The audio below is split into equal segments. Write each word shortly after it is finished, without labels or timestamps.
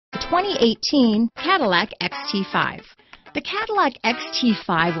2018 Cadillac XT5. The Cadillac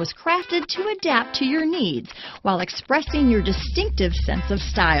XT5 was crafted to adapt to your needs while expressing your distinctive sense of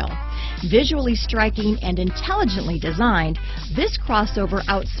style. Visually striking and intelligently designed, this crossover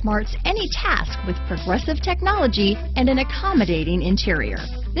outsmarts any task with progressive technology and an accommodating interior.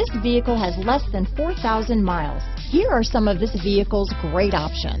 This vehicle has less than 4,000 miles. Here are some of this vehicle's great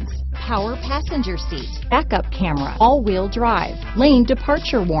options: power passenger seat, backup camera, all-wheel drive, lane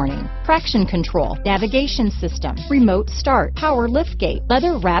departure warning, traction control, navigation system, remote start, power liftgate,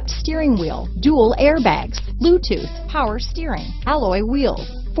 leather-wrapped steering wheel, dual airbags, Bluetooth, power steering, alloy wheels,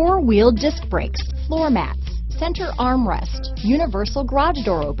 four-wheel disc brakes, floor mats, center armrest, universal garage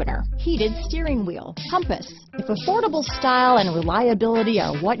door opener, heated steering wheel, compass. If affordable style and reliability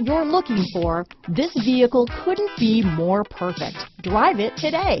are what you're looking for, this vehicle couldn't be more perfect. Drive it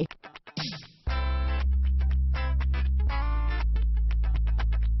today.